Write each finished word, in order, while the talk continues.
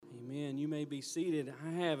Amen. You may be seated.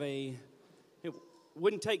 It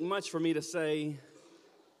wouldn't take much for me to say,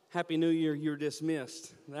 Happy New Year, you're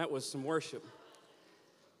dismissed. That was some worship.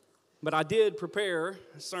 But I did prepare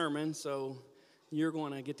a sermon, so you're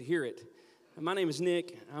going to get to hear it. My name is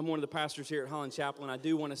Nick. I'm one of the pastors here at Holland Chapel, and I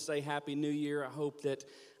do want to say Happy New Year. I hope that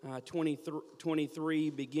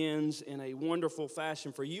 2023 begins in a wonderful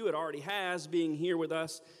fashion for you. It already has, being here with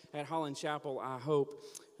us at Holland Chapel, I hope.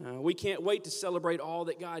 We can't wait to celebrate all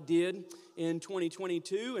that God did in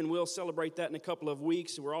 2022, and we'll celebrate that in a couple of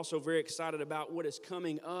weeks. We're also very excited about what is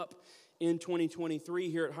coming up in 2023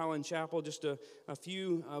 here at Holland Chapel. Just a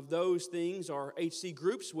few of those things are HC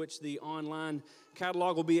Groups, which the online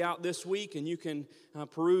catalog will be out this week, and you can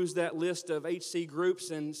peruse that list of HC Groups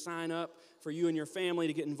and sign up for you and your family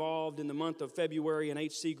to get involved in the month of February in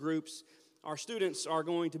HC Groups. Our students are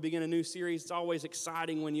going to begin a new series. It's always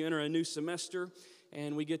exciting when you enter a new semester,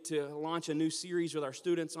 and we get to launch a new series with our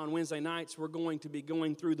students on Wednesday nights. We're going to be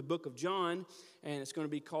going through the book of John, and it's going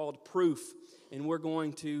to be called Proof. And we're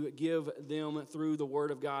going to give them, through the Word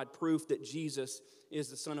of God, proof that Jesus is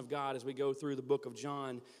the Son of God as we go through the book of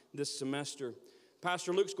John this semester.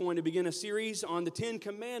 Pastor Luke's going to begin a series on the 10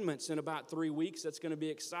 Commandments in about 3 weeks. That's going to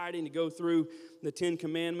be exciting to go through the 10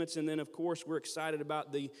 Commandments. And then, of course, we're excited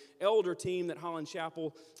about the elder team that Holland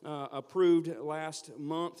Chapel approved last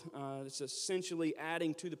month. It's essentially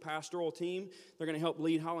adding to the pastoral team. They're going to help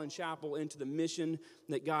lead Holland Chapel into the mission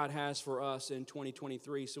that God has for us in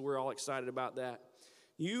 2023. So we're all excited about that.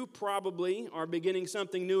 You probably are beginning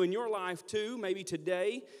something new in your life too, maybe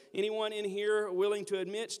today. Anyone in here willing to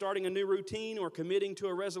admit starting a new routine or committing to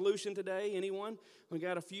a resolution today? Anyone? We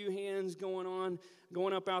got a few hands going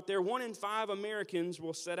up out there. 1 in 5 Americans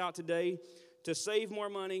will set out today to save more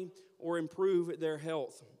money or improve their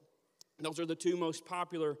health. Those are the two most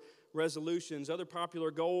popular resolutions. Other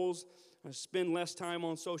popular goals: spend less time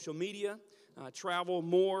on social media, travel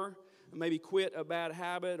more, maybe quit a bad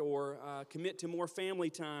habit, or commit to more family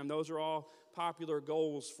time. Those are all popular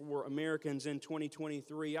goals for Americans in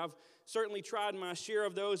 2023. I've certainly tried my share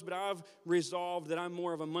of those, but I've resolved that I'm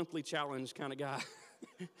more of a monthly challenge kind of guy.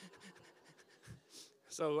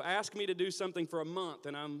 So ask me to do something for a month,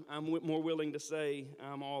 and I'm more willing to say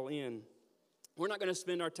I'm all in. We're not going to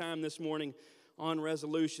spend our time this morning on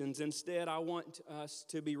resolutions. Instead, I want us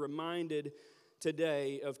to be reminded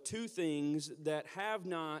today of two things that have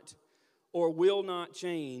not or will not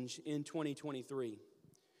change in 2023.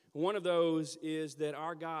 One of those is that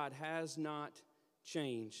our God has not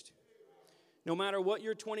changed. No matter what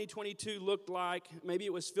your 2022 looked like, maybe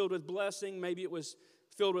it was filled with blessing, maybe it was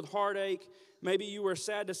filled with heartache, maybe you were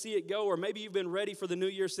sad to see it go, or maybe you've been ready for the new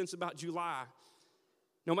year since about July.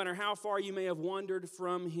 No matter how far you may have wandered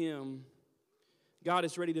from Him, God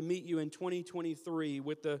is ready to meet you in 2023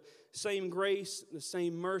 with the same grace, the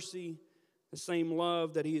same mercy, the same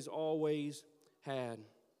love that He's always had.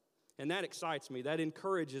 And that excites me. That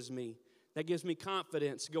encourages me. That gives me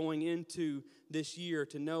confidence going into this year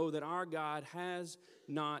to know that our God has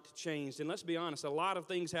not changed. And let's be honest, a lot of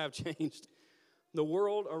things have changed. The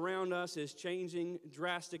world around us is changing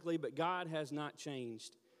drastically, but God has not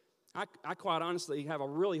changed. I quite honestly have a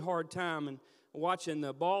really hard time watching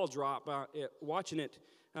the ball drop. Watching it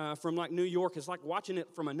from like New York is like watching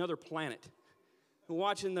it from another planet.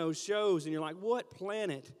 Watching those shows, and you're like, what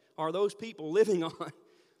planet are those people living on?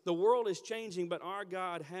 The world is changing, but our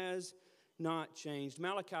God has not changed.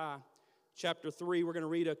 Malachi chapter 3, we're going to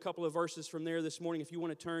read a couple of verses from there this morning. If you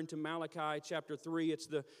want to turn to Malachi chapter 3,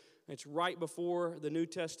 it's right before the New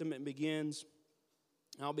Testament begins.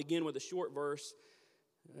 I'll begin with a short verse.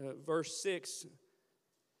 Verse 6,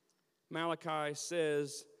 Malachi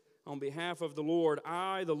says, on behalf of the Lord,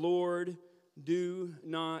 I, the Lord, do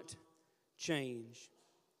not change.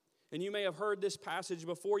 And you may have heard this passage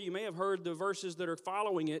before. You may have heard the verses that are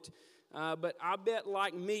following it. But I bet,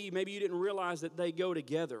 like me, maybe you didn't realize that they go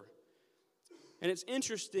together. And it's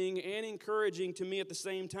interesting and encouraging to me at the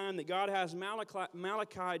same time that God has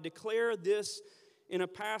Malachi declare this in a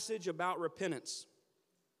passage about repentance.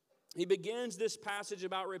 He begins this passage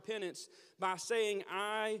about repentance by saying,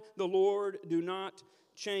 I, the Lord, do not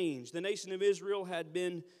change. The nation of Israel had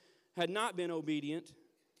not been obedient.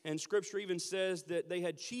 And Scripture even says that they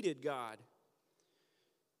had cheated God.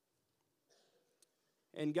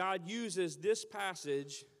 And God uses this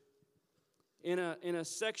passage in a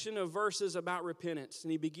section of verses about repentance.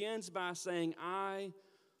 And He begins by saying, I,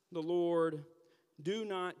 the Lord, do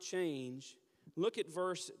not change. Look at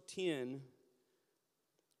verse 10.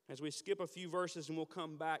 As we skip a few verses, and we'll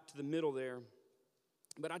come back to the middle there.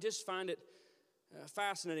 But I just find it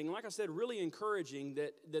fascinating. Like I said, really encouraging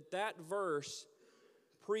that verse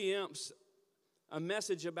preempts a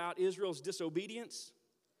message about Israel's disobedience,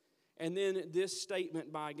 and then this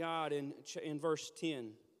statement by God in verse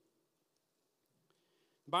 10.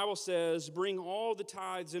 The Bible says, "Bring all the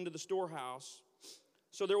tithes into the storehouse,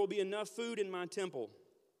 so there will be enough food in my temple.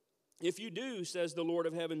 If you do, says the Lord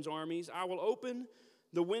of heaven's armies, I will open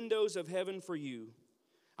the windows of heaven for you.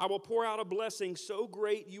 I will pour out a blessing so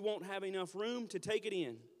great you won't have enough room to take it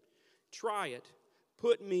in. Try it.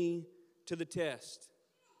 Put me to the test."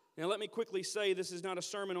 Now let me quickly say this is not a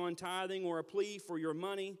sermon on tithing or a plea for your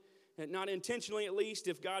money, and not intentionally at least.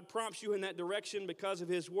 If God prompts you in that direction because of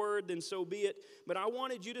His word, then so be it. But I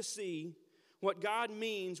wanted you to see what God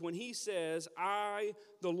means when He says, "I,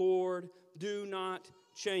 the Lord, do not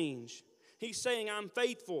change." He's saying, I'm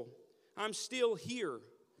faithful. I'm still here.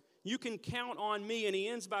 You can count on me. And He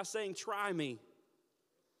ends by saying, try me.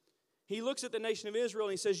 He looks at the nation of Israel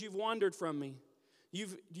and He says, you've wandered from me.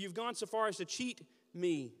 You've gone so far as to cheat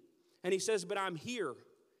me. And He says, but I'm here.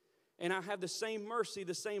 And I have the same mercy,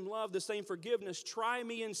 the same love, the same forgiveness. Try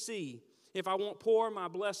me and see if I won't pour my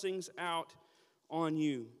blessings out on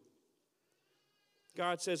you.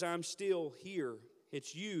 God says, I'm still here.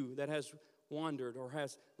 It's you that has wandered or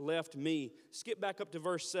has left me. Skip back up to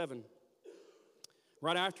verse 7.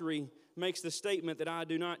 Right after He makes the statement that I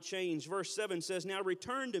do not change. Verse 7 says, now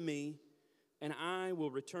return to me, and I will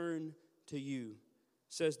return to you,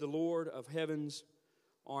 says the Lord of heaven's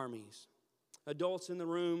armies. Adults in the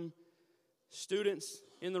room, students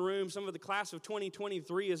in the room, some of the class of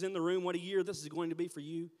 2023 is in the room. What a year this is going to be for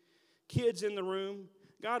you. Kids in the room,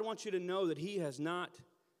 God wants you to know that He has not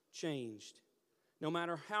changed. No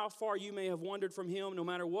matter how far you may have wandered from Him, no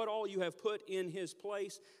matter what all you have put in His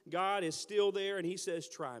place, God is still there, and He says,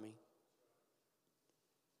 try me.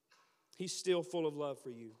 He's still full of love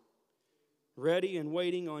for you, ready and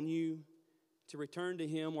waiting on you to return to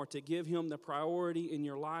Him or to give Him the priority in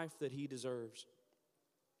your life that He deserves.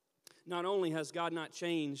 Not only has God not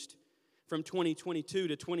changed from 2022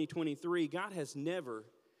 to 2023, God has never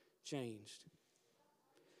changed.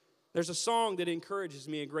 There's a song that encourages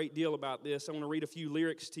me a great deal about this. I want to read a few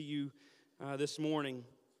lyrics to you this morning.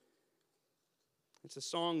 It's a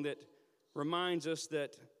song that reminds us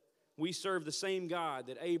that we serve the same God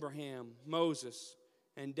that Abraham, Moses,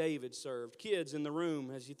 and David served. Kids in the room,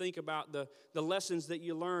 as you think about the lessons that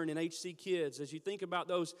you learn in HC Kids, as you think about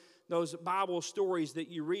those Bible stories that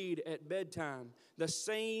you read at bedtime, the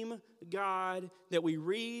same God that we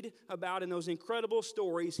read about in those incredible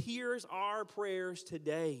stories hears our prayers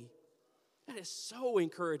today. That is so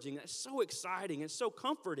encouraging. That's so exciting. It's so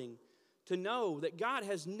comforting to know that God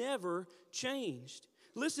has never changed.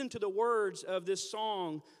 Listen to the words of this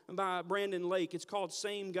song by Brandon Lake. It's called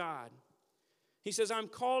Same God. He says, I'm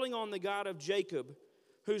calling on the God of Jacob,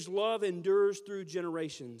 whose love endures through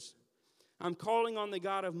generations. I'm calling on the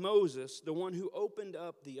God of Moses, the one who opened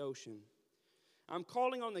up the ocean. I'm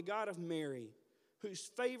calling on the God of Mary, whose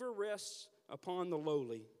favor rests upon the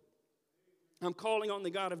lowly. I'm calling on the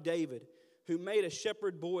God of David, who made a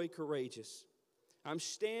shepherd boy courageous. I'm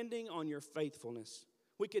standing on your faithfulness.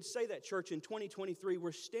 We could say that, church, in 2023,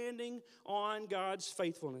 we're standing on God's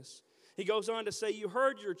faithfulness. He goes on to say, you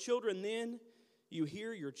heard your children then, you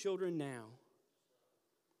hear your children now.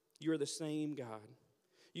 You're the same God.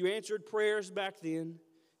 You answered prayers back then,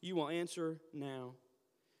 you will answer now.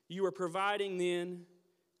 You were providing then,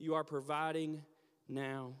 you are providing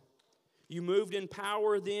now. You moved in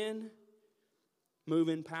power then, move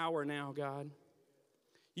in power now, God.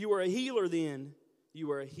 You were a healer then,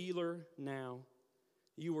 you are a healer now.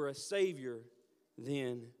 You were a Savior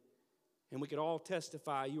then, and we could all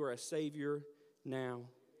testify you are a Savior now.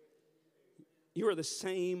 You are the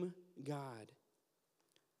same God.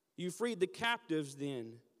 You freed the captives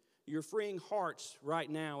then. You're freeing hearts right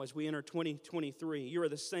now as we enter 2023. You are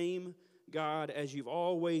the same God as you've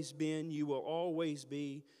always been. You will always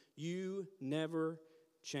be. You never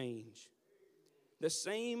change. The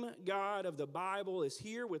same God of the Bible is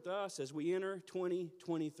here with us as we enter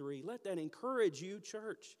 2023. Let that encourage you,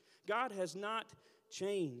 church. God has not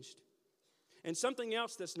changed. And something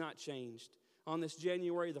else that's not changed on this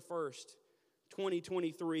January the 1st,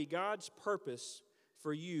 2023, God's purpose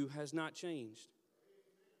for you has not changed.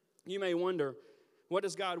 You may wonder, what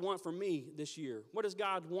does God want from me this year? What does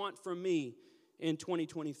God want from me in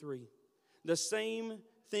 2023? The same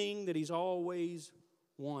thing that He's always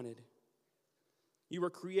wanted. You were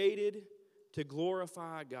created to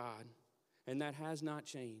glorify God, and that has not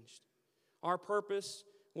changed. Our purpose,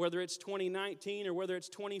 whether it's 2019 or whether it's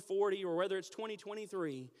 2040 or whether it's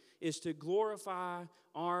 2023, is to glorify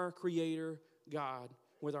our Creator God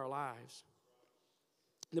with our lives.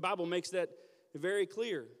 The Bible makes that very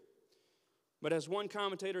clear. But as one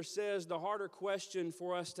commentator says, the harder question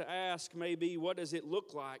for us to ask may be, what does it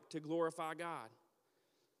look like to glorify God?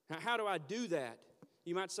 Now, how do I do that?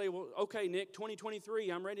 You might say, well, okay, Nick, 2023,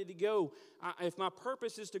 I'm ready to go. If my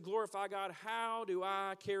purpose is to glorify God, how do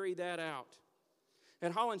I carry that out?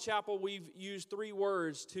 At Holland Chapel, we've used three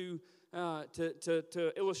words to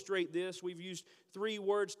illustrate this. We've used three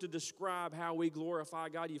words to describe how we glorify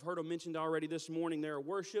God. You've heard them mentioned already this morning. They're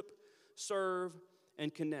worship, serve,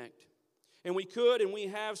 and connect. And we could and we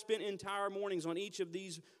have spent entire mornings on each of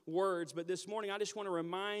these words. But this morning, I just want to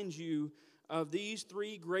remind you of these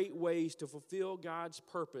three great ways to fulfill God's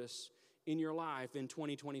purpose in your life in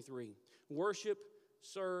 2023. Worship,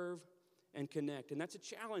 serve, and connect. And that's a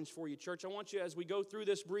challenge for you, church. I want you, as we go through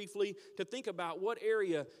this briefly, to think about what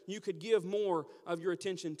area you could give more of your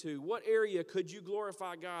attention to. What area could you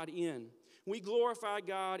glorify God in? We glorify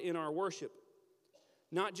God in our worship,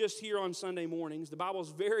 not just here on Sunday mornings. The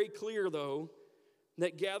Bible's very clear, though,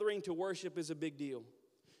 that gathering to worship is a big deal.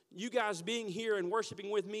 You guys being here and worshiping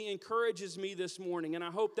with me encourages me this morning, and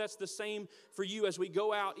I hope that's the same for you as we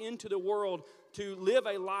go out into the world to live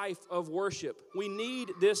a life of worship. We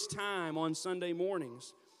need this time on Sunday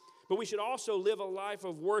mornings, but we should also live a life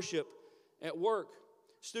of worship at work.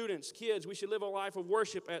 Students, kids, we should live a life of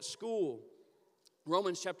worship at school.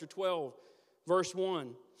 Romans chapter 12, verse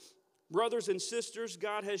 1. Brothers and sisters,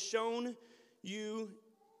 God has shown you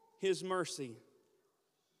His mercy.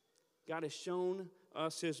 God has shown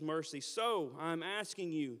us His mercy. So, I'm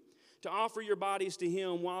asking you to offer your bodies to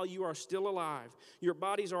Him while you are still alive. Your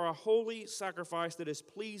bodies are a holy sacrifice that is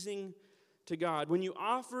pleasing to God. When you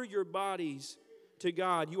offer your bodies to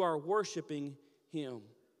God, you are worshiping Him.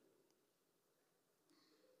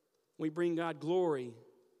 We bring God glory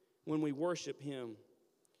when we worship Him.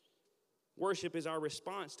 Worship is our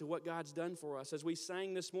response to what God's done for us. As we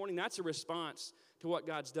sang this morning, that's a response to what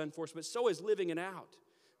God's done for us, but so is living it out.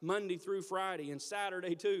 Monday through Friday and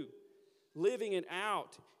Saturday too. Living it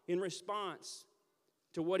out in response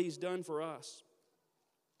to what He's done for us.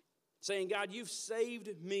 Saying, God, you've saved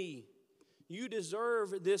me. You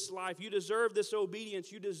deserve this life. You deserve this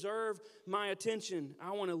obedience. You deserve my attention. I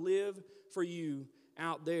want to live for you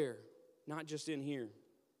out there, not just in here.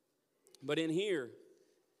 But in here,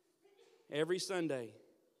 every Sunday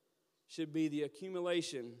should be the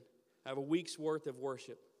accumulation of a week's worth of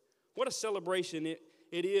worship. What a celebration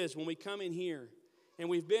it is when we come in here and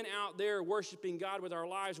we've been out there worshiping God with our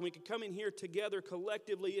lives, and we can come in here together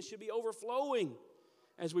collectively. It should be overflowing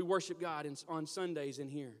as we worship God on Sundays in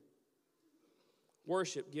here.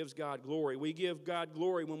 Worship gives God glory. We give God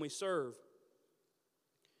glory when we serve.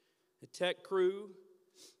 The tech crew,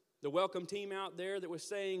 the welcome team out there that was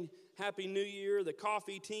saying Happy New Year, the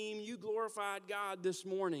coffee team, you glorified God this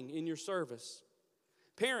morning in your service.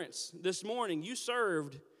 Parents, this morning you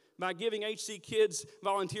served by giving HC Kids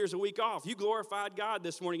volunteers a week off. You glorified God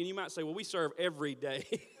this morning, and you might say, well, we serve every day.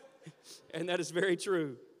 And that is very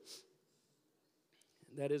true.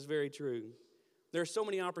 That is very true. There are so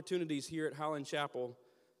many opportunities here at Holland Chapel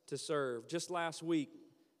to serve. Just last week,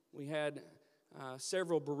 we had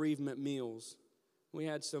several bereavement meals. We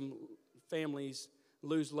had some families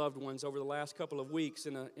lose loved ones over the last couple of weeks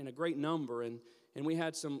in a great number, and we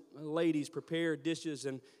had some ladies prepare dishes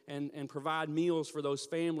and provide meals for those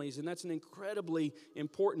families, and that's an incredibly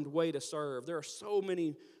important way to serve. There are so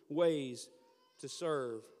many ways to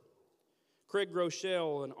serve. Craig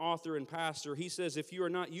Groeschel, an author and pastor, he says, if you are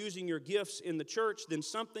not using your gifts in the church, then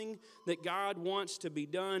something that God wants to be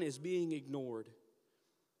done is being ignored.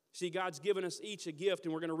 See, God's given us each a gift,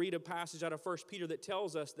 and we're going to read a passage out of 1 Peter that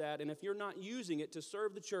tells us that. And if you're not using it to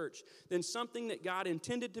serve the church, then something that God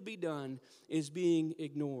intended to be done is being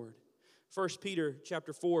ignored. 1 Peter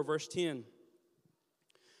chapter 4, verse 10.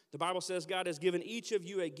 The Bible says God has given each of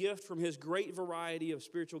you a gift from His great variety of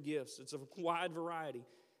spiritual gifts. It's a wide variety.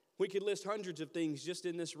 We could list hundreds of things just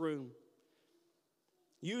in this room.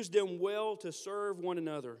 Use them well to serve one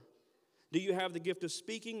another. Do you have the gift of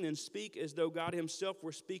speaking? Then speak as though God Himself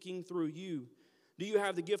were speaking through you. Do you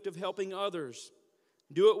have the gift of helping others?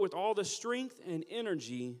 Do it with all the strength and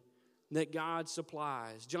energy that God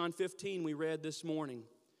supplies. John 15 we read this morning.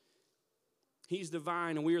 He's the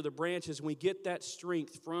vine and we are the branches, and we get that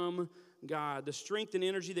strength from God. The strength and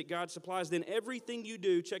energy that God supplies. Then everything you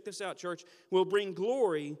do, check this out, church, will bring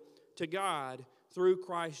glory to God through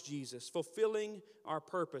Christ Jesus, fulfilling our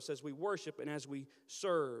purpose as we worship and as we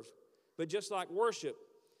serve. But just like worship,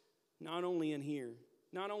 not only in here,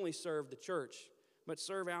 not only serve the church, but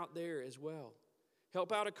serve out there as well.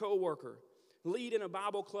 Help out a coworker. Lead in a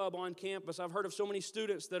Bible club on campus. I've heard of so many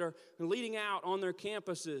students that are leading out on their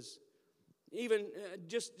campuses. Even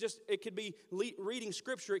just it could be reading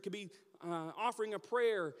Scripture. It could be offering a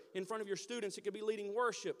prayer in front of your students. It could be leading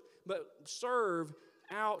worship. But serve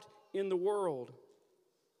out in the world.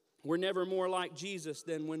 We're never more like Jesus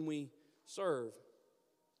than when we serve.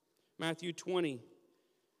 Matthew 20,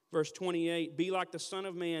 verse 28, be like the Son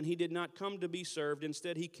of Man. He did not come to be served.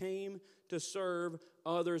 Instead, he came to serve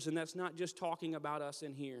others. And that's not just talking about us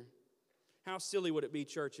in here. How silly would it be,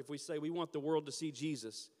 church, if we say we want the world to see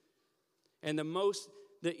Jesus? And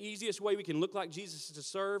the easiest way we can look like Jesus is to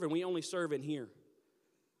serve, and we only serve in here.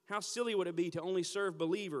 How silly would it be to only serve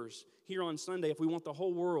believers here on Sunday if we want the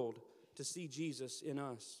whole world to see Jesus in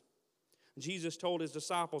us? Jesus told his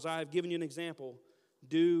disciples, I have given you an example.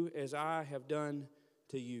 Do as I have done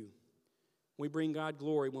to you. We bring God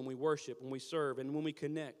glory when we worship, when we serve, and when we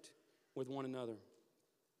connect with one another.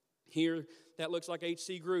 Here, that looks like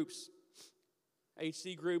HC groups.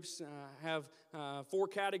 HC groups have 4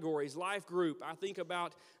 categories. Life group, I think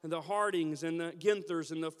about the Hardings and the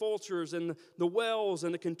Ginthers and the Fulchers and the Wells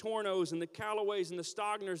and the Contornos and the Callaways and the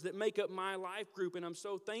Stogners that make up my life group. And I'm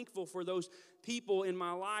so thankful for those people in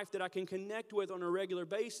my life that I can connect with on a regular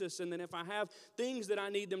basis. And then if I have things that I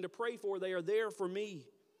need them to pray for, they are there for me.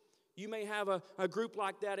 You may have a group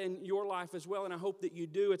like that in your life as well, and I hope that you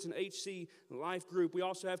do. It's an HC life group. We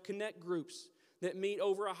also have connect groups that meet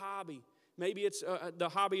over a hobby. Maybe it's the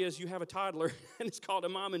hobby is you have a toddler, and it's called a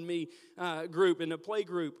Mom and Me group and a play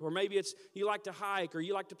group. Or maybe it's you like to hike, or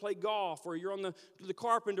you like to play golf, or you're on the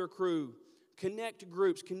carpenter crew. Connect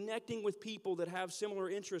groups, connecting with people that have similar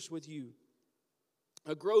interests with you.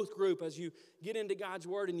 A growth group, as you get into God's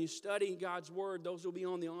Word and you study God's Word, those will be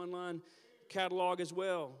on the online catalog as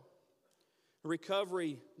well.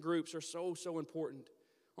 Recovery groups are so important.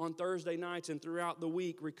 On Thursday nights and throughout the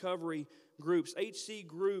week, recovery groups, HC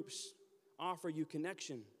groups, offer you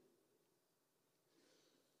connection.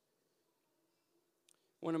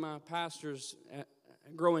 One of my pastors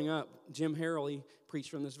growing up, Jim Harrell, he preached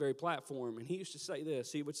from this very platform, and he used to say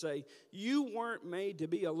this. He would say, you weren't made to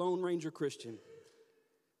be a Lone Ranger Christian.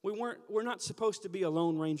 We're not supposed to be a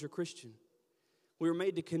Lone Ranger Christian. We were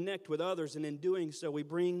made to connect with others, and in doing so, we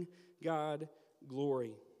bring God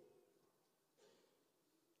glory.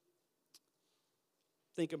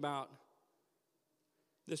 Think about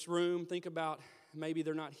this room. Think about maybe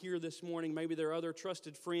they're not here this morning. Maybe they're other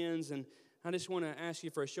trusted friends. And I just want to ask you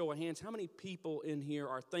for a show of hands. How many people in here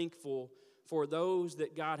are thankful for those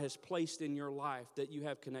that God has placed in your life that you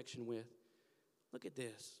have connection with? Look at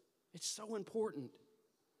this. It's so important.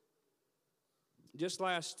 Just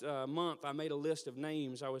last month, I made a list of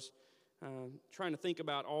names. I was trying to think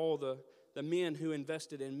about all the men who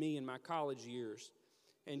invested in me in my college years.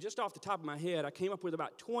 And just off the top of my head, I came up with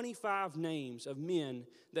about 25 names of men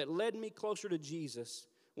that led me closer to Jesus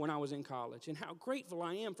when I was in college. And how grateful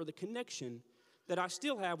I am for the connection that I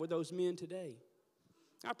still have with those men today.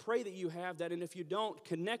 I pray that you have that, and if you don't,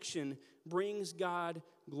 connection brings God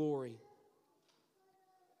glory.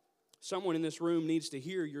 Someone in this room needs to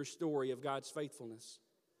hear your story of God's faithfulness.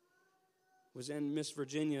 I was in Miss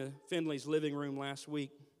Virginia Findley's living room last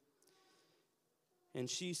week, and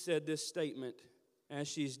she said this statement as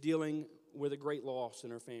she's dealing with a great loss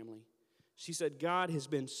in her family. She said, God has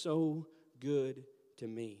been so good to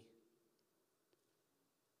me.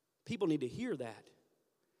 People need to hear that.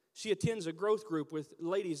 She attends a growth group with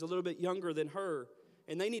ladies a little bit younger than her,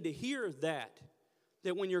 and they need to hear that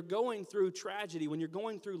when you're going through tragedy, when you're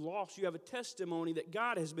going through loss, you have a testimony that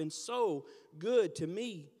God has been so good to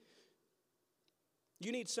me.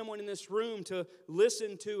 You need someone in this room to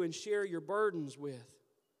listen to and share your burdens with.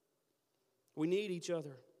 We need each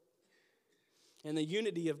other. And the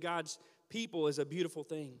unity of God's people is a beautiful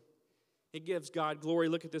thing. It gives God glory.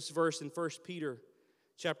 Look at this verse in 1 Peter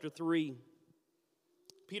chapter 3.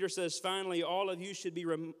 Peter says, finally, all of you should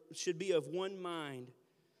be of one mind.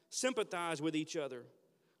 Sympathize with each other.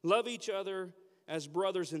 Love each other as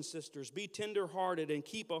brothers and sisters. Be tender-hearted and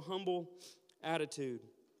keep a humble attitude.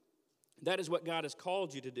 That is what God has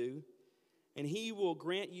called you to do, and He will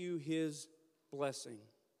grant you His blessing.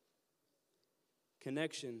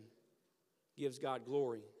 Connection gives God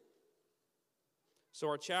glory. So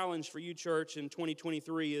our challenge for you, church, in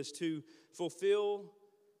 2023 is to fulfill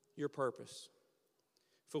your purpose.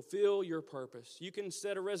 Fulfill your purpose. You can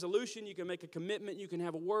set a resolution, you can make a commitment, you can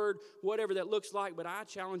have a word, whatever that looks like, but I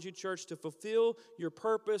challenge you, church, to fulfill your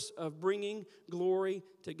purpose of bringing glory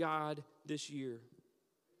to God this year.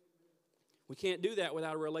 We can't do that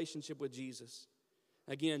without a relationship with Jesus.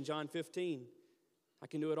 Again, John 15, I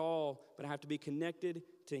can do it all, but I have to be connected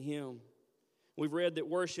to Him. We've read that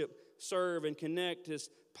worship, serve, and connect is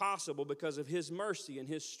possible because of His mercy and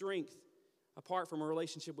His strength. Apart from a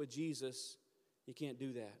relationship with Jesus, You can't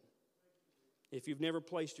do that. If you've never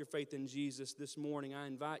placed your faith in Jesus this morning, I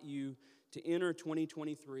invite you to enter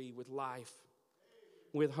 2023 with life,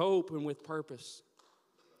 with hope, and with purpose.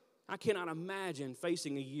 I cannot imagine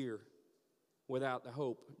facing a year without the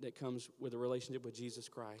hope that comes with a relationship with Jesus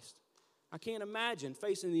Christ. I can't imagine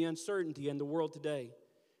facing the uncertainty in the world today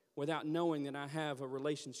without knowing that I have a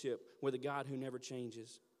relationship with a God who never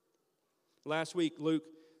changes. Last week, Luke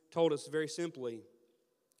told us very simply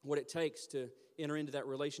what it takes to enter into that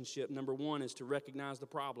relationship. Number one is to recognize the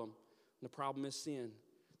problem. And the problem is sin.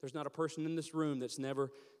 There's not a person in this room that's never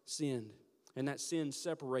sinned. And that sin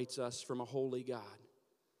separates us from a holy God.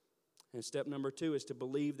 And step number two is to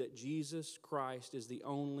believe that Jesus Christ is the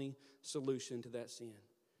only solution to that sin.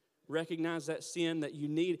 Recognize that sin that you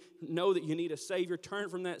need, know that you need a Savior, turn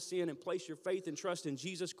from that sin and place your faith and trust in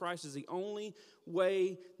Jesus Christ as the only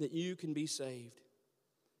way that you can be saved.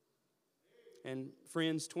 And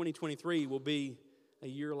friends, 2023 will be a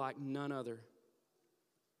year like none other.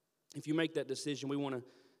 If you make that decision, we want to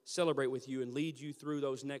celebrate with you and lead you through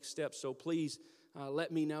those next steps. So please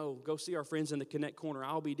let me know. Go see our friends in the Connect Corner.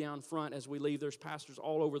 I'll be down front as we leave. There's pastors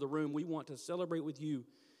all over the room. We want to celebrate with you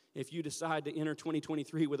if you decide to enter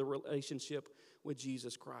 2023 with a relationship with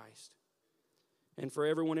Jesus Christ. And for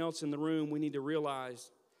everyone else in the room, we need to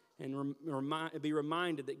realize and be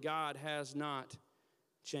reminded that God has not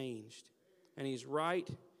changed. And He's right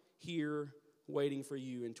here waiting for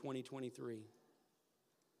you in 2023.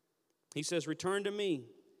 He says, return to me,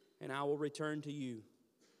 and I will return to you.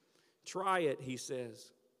 Try it, He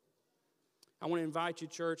says. I want to invite you,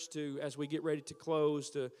 church, to, as we get ready to close,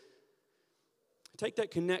 to take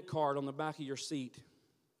that Connect card on the back of your seat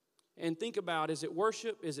and think about, is it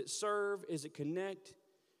worship, is it serve, is it connect?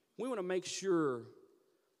 We want to make sure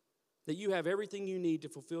that you have everything you need to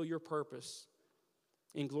fulfill your purpose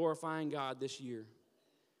in glorifying God this year.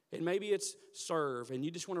 And maybe it's serve, and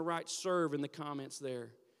you just want to write serve in the comments there.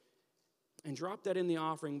 And drop that in the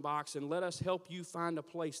offering box and let us help you find a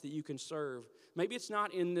place that you can serve. Maybe it's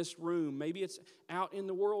not in this room. Maybe it's out in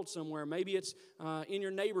the world somewhere. Maybe it's in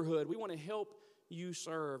your neighborhood. We want to help you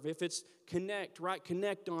serve. If it's connect, write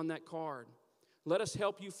connect on that card. Let us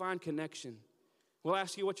help you find connection. We'll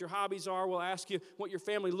ask you what your hobbies are. We'll ask you what your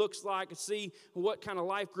family looks like and see what kind of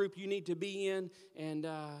life group you need to be in. And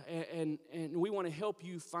we want to help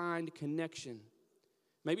you find connection.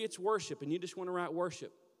 Maybe it's worship and you just want to write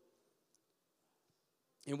worship.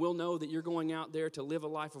 And we'll know that you're going out there to live a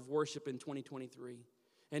life of worship in 2023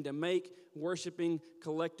 and to make worshiping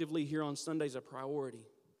collectively here on Sundays a priority.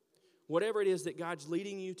 Whatever it is that God's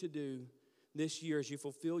leading you to do this year as you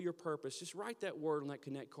fulfill your purpose, just write that word on that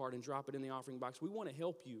Connect card and drop it in the offering box. We want to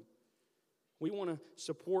help you. We want to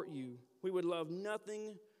support you. We would love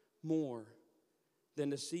nothing more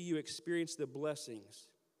than to see you experience the blessings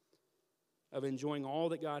of enjoying all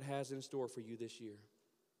that God has in store for you this year.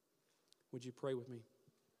 Would you pray with me?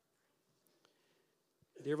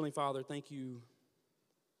 Dear Heavenly Father, thank you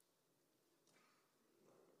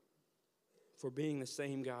for being the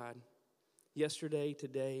same God yesterday,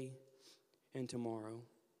 today, and tomorrow.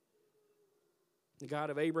 The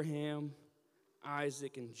God of Abraham,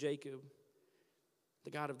 Isaac, and Jacob,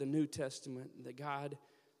 the God of the New Testament, the God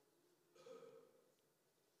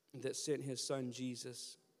that sent His Son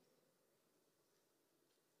Jesus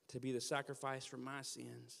to be the sacrifice for my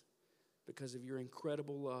sins because of your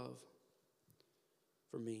incredible love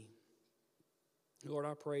for me. Lord,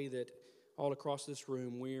 I pray that all across this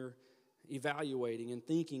room we're evaluating and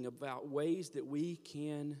thinking about ways that we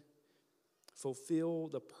can fulfill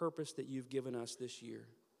the purpose that you've given us this year.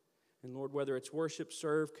 And Lord, whether it's worship,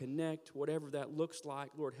 serve, connect, whatever that looks like,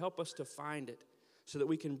 Lord, help us to find it so that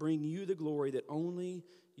we can bring you the glory that only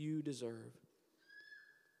you deserve.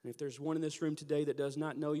 And if there's one in this room today that does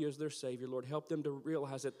not know you as their Savior, Lord, help them to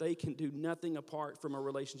realize that they can do nothing apart from a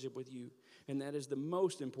relationship with you. And that is the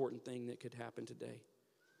most important thing that could happen today.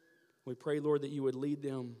 We pray, Lord, that you would lead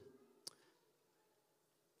them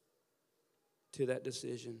to that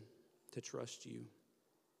decision to trust you.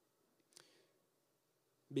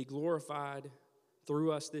 Be glorified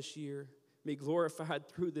through us this year. Be glorified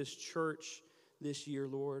through this church this year,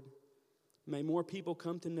 Lord. May more people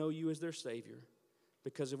come to know you as their Savior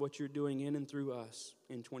because of what you're doing in and through us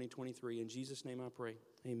in 2023. In Jesus' name I pray.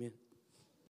 Amen.